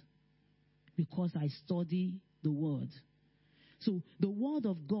word, because I study the word. So the word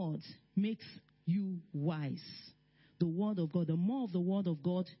of God makes you wise. The word of God, the more of the word of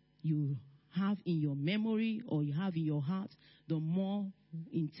God you have in your memory or you have in your heart, the more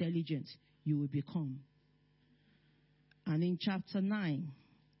intelligent you will become. And in chapter 9,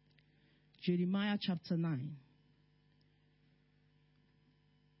 Jeremiah chapter 9,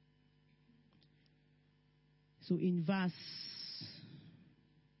 so in verse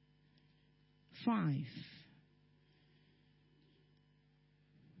 5,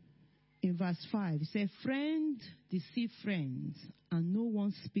 in verse 5, it says, friend deceive friends, and no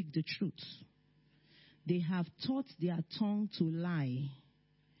one speak the truth. They have taught their tongue to lie.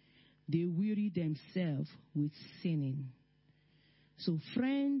 They weary themselves with sinning. So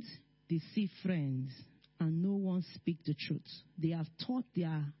friends deceive friends, and no one speak the truth. They have taught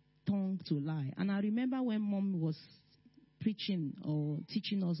their tongue to lie. And I remember when Mom was preaching or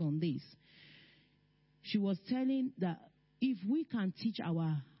teaching us on this, she was telling that if we can teach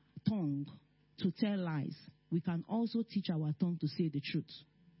our tongue to tell lies, we can also teach our tongue to say the truth.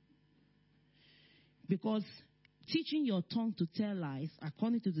 Because teaching your tongue to tell lies,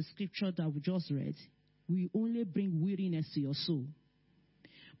 according to the scripture that we just read, will only bring weariness to your soul.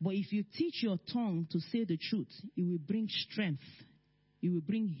 But if you teach your tongue to say the truth, it will bring strength. It will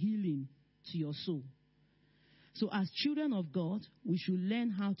bring healing to your soul. So as children of God, we should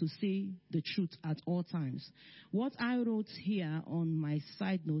learn how to say the truth at all times. What I wrote here on my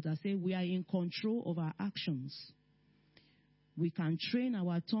side note, I say we are in control of our actions. We can train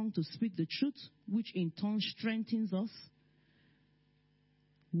our tongue to speak the truth, which in turn strengthens us,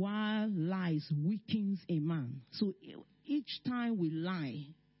 while lies weakens a man. So each time we lie,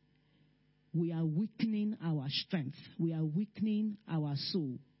 we are weakening our strength. We are weakening our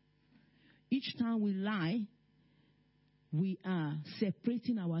soul. Each time we lie, we are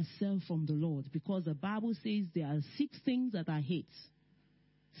separating ourselves from the Lord, because the Bible says there are 6 things that I hate,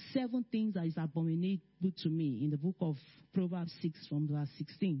 7 things that is abominable to me, in the book of Proverbs 6 from verse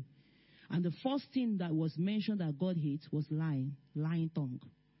 16. And the first thing that was mentioned that God hates was lying tongue.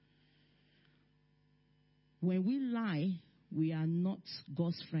 When we lie, we are not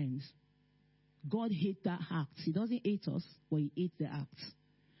God's friends. God hates that act. He doesn't hate us, but he hates the act.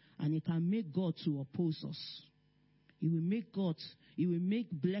 And it can make God to oppose us. It will make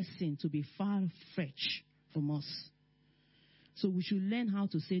blessing to be far-fetched from us. So we should learn how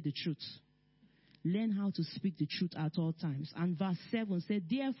to say the truth. Learn how to speak the truth at all times. And verse 7 said,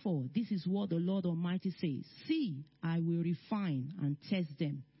 therefore, this is what the Lord Almighty says. See, I will refine and test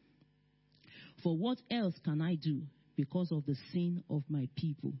them. For what else can I do because of the sin of my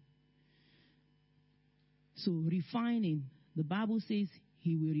people? So refining, the Bible says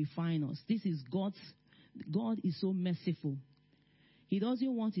he will refine us. This is God is so merciful. He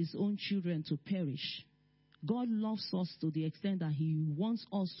doesn't want his own children to perish. God loves us to the extent that he wants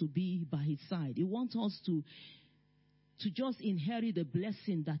us to be by his side. He wants us to just inherit the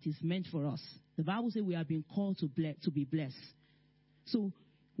blessing that is meant for us. The Bible says we have been called to be blessed. So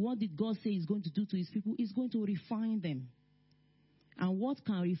what did God say he's going to do to his people? He's going to refine them. And what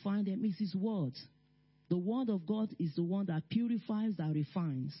can refine them is his word. The word of God is the one that purifies, that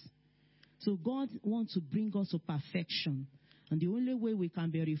refines. So God wants to bring us to perfection. And the only way we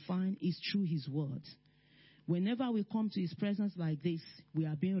can be refined is through his word. Whenever we come to his presence like this, we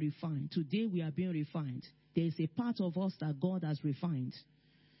are being refined. Today we are being refined. There is a part of us that God has refined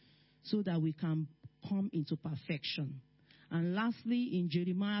so that we can come into perfection. And lastly, in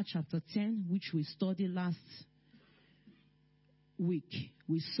Jeremiah chapter 10, which we studied last week,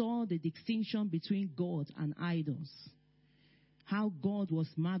 we saw the distinction between God and idols. How God was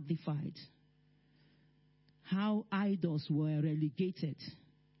magnified. How idols were relegated.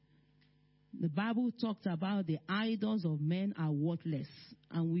 The Bible talked about the idols of men are worthless.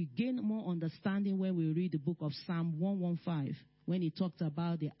 And we gain more understanding when we read the book of Psalm 115, when he talked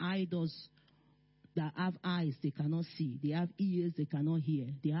about the idols that have eyes they cannot see. They have ears they cannot hear.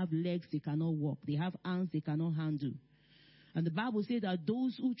 They have legs they cannot walk. They have hands they cannot handle. And the Bible says that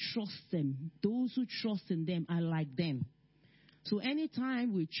those who trust in them are like them. So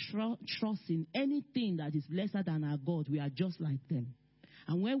anytime we trust in anything that is lesser than our God, we are just like them.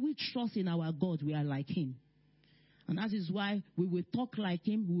 And when we trust in our God, we are like him. And that is why we will talk like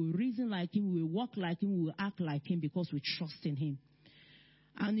him, we will reason like him, we will walk like him, we will act like him, because we trust in him.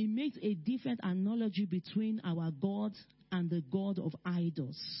 And he makes a different analogy between our God and the God of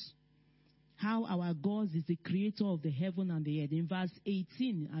idols. How our God is the creator of the heaven and the earth. In verse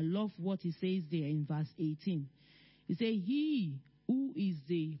 18, I love what he says there in verse 18. He says, he who is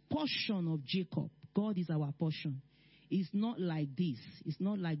the portion of Jacob, God is our portion, is not like this. It's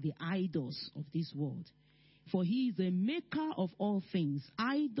not like the idols of this world. For he is the maker of all things.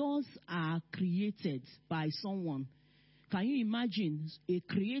 Idols are created by someone. Can you imagine a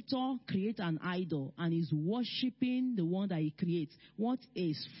creator create an idol and is worshiping the one that he creates? What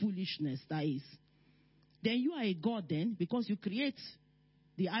is foolishness that is? Then you are a god then, because you create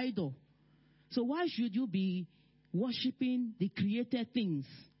the idol. So why should you be worshiping the created things?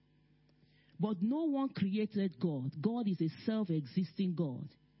 But no one created God. God is a self-existing God.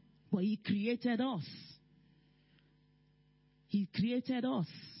 But he created us. He created us.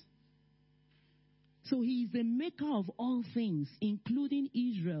 So he is the maker of all things, including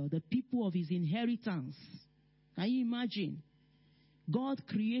Israel, the people of his inheritance. Can you imagine? God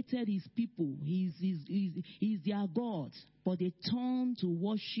created his people. He's their God. But they turned to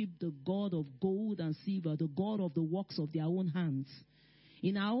worship the God of gold and silver, the God of the works of their own hands.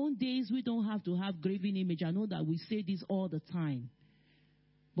 In our own days, we don't have to have graven image. I know that we say this all the time.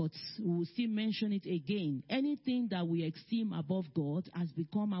 But we will still mention it again. Anything that we esteem above God has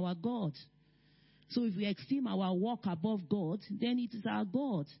become our God. So if we esteem our work above God, then it is our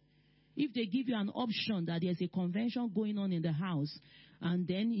God. If they give you an option that there's a convention going on in the house, and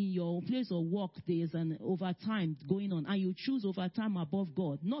then in your place of work there's an overtime going on, and you choose overtime above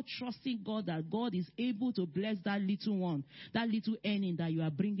God, not trusting God that God is able to bless that little one, that little earning that you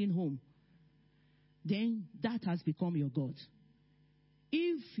are bringing home, then that has become your God.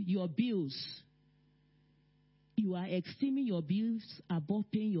 If your bills, you are esteeming your bills above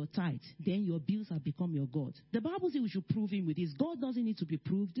paying your tithe, then your bills have become your God. The Bible says we should prove him with this. God doesn't need to be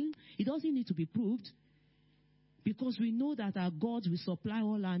proved. He doesn't need to be proved, because we know that our God will supply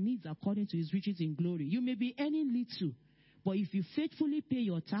all our needs according to his riches in glory. You may be earning little, but if you faithfully pay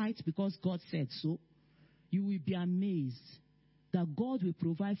your tithe because God said so, you will be amazed that God will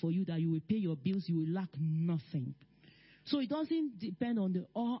provide for you, that you will pay your bills, you will lack nothing. So it doesn't depend on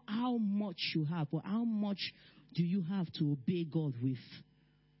how much you have, or how much do you have to obey God with.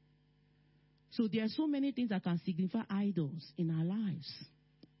 So there are so many things that can signify idols in our lives.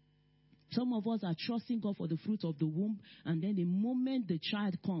 Some of us are trusting God for the fruit of the womb, and then the moment the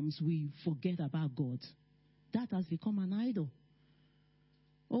child comes, we forget about God. That has become an idol.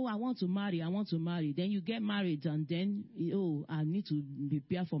 Oh, I want to marry. Then you get married, and then, I need to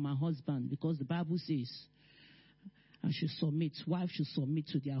prepare for my husband, because the Bible says wives should submit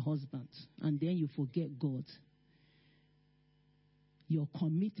to their husband. And then you forget God. Your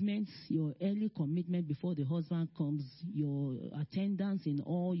commitments, your early commitment before the husband comes, your attendance in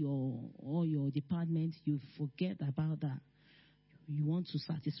all your departments, you forget about that. You want to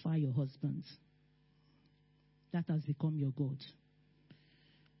satisfy your husband. That has become your God.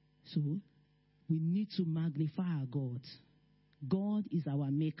 So, we need to magnify our God. God is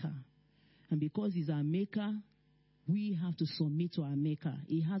our maker. And because he's our maker, we have to submit to our maker.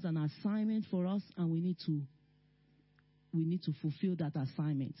 He has an assignment for us, and we need to fulfill that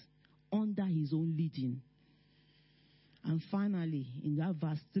assignment under his own leading. And finally, in that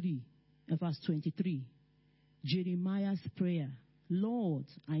verse 23, Jeremiah's prayer, Lord,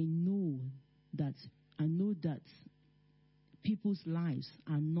 I know that people's lives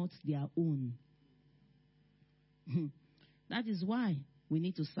are not their own. That is why we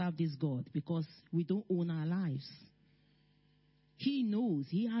need to serve this God, because we don't own our lives. He knows.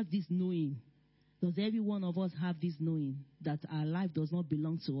 He has this knowing. Does every one of us have this knowing that our life does not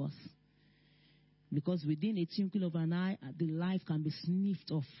belong to us? Because within a twinkle of an eye, the life can be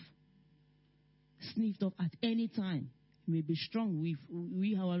sniffed off. Sniffed off at any time. We may be strong.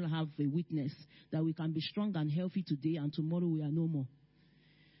 We all have a witness that we can be strong and healthy today, and tomorrow we are no more.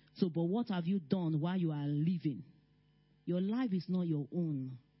 So, but what have you done while you are living? Your life is not your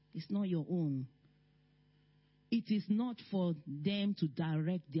own. It's not your own. It is not for them to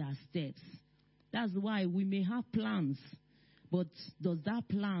direct their steps. That's why we may have plans, but does that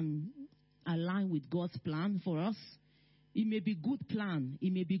plan align with God's plan for us? It may be good plan.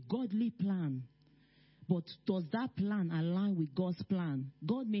 It may be godly plan. But does that plan align with God's plan?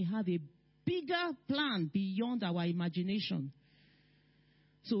 God may have a bigger plan beyond our imagination.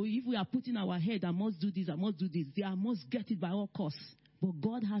 So if we are putting our head, I must do this, I must get it by all costs. But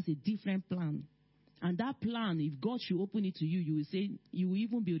God has a different plan. And that plan, if God should open it to you, you will say, you will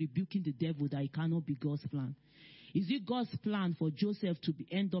even be rebuking the devil that it cannot be God's plan. Is it God's plan for Joseph to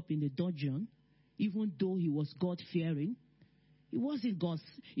end up in the dungeon, even though he was God-fearing? It wasn't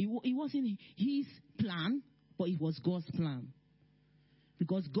it wasn't his plan, but it was God's plan.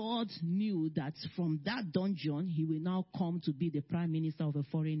 Because God knew that from that dungeon, he will now come to be the prime minister of a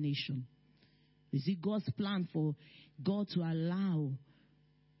foreign nation. Is it God's plan for God to allow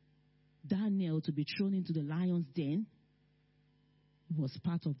Daniel to be thrown into the lion's den? It was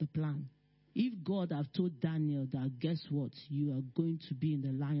part of the plan. If God had told Daniel that, guess what, you are going to be in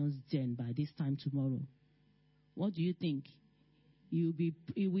the lion's den by this time tomorrow, what do you think?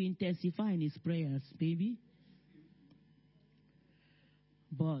 He will intensify in his prayers, baby.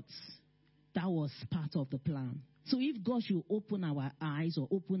 But that was part of the plan. So if God should open our eyes or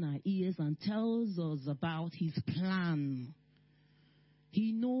open our ears and tells us about his plan,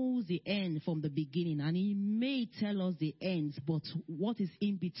 he knows the end from the beginning, and he may tell us the end, but what is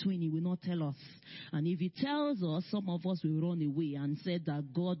in between, he will not tell us. And if he tells us, some of us will run away and say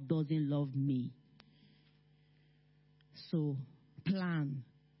that God doesn't love me. So, plan.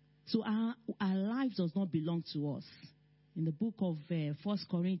 So our life does not belong to us. In the book of 1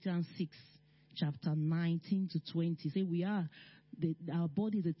 Corinthians 6, chapter 19 to 20, say our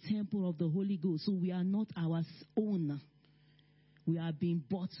body is a temple of the Holy Ghost, so we are not our own. We are being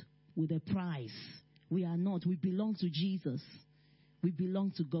bought with a price. We are not. We belong to Jesus. We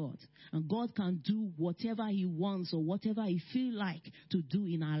belong to God. And God can do whatever he wants or whatever he feels like to do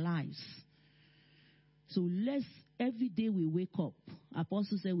in our lives. So every day we wake up,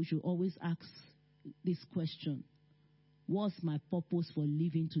 Apostle said we should always ask this question: what's my purpose for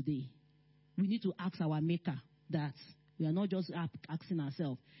living today? We need to ask our Maker that. We are not just asking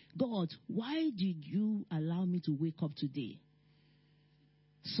ourselves, God, why did you allow me to wake up today?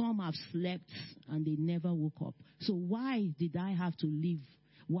 Some have slept and they never woke up. So why did I have to live?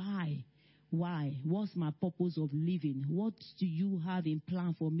 Why? What's my purpose of living? What do you have in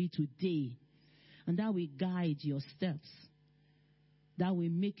plan for me today? And that will guide your steps. That will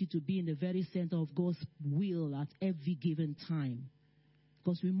make you to be in the very center of God's will at every given time.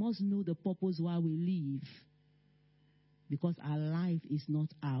 Because we must know the purpose why we live. Because our life is not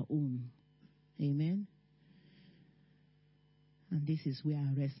our own. Amen? And this is where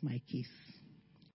I rest my case.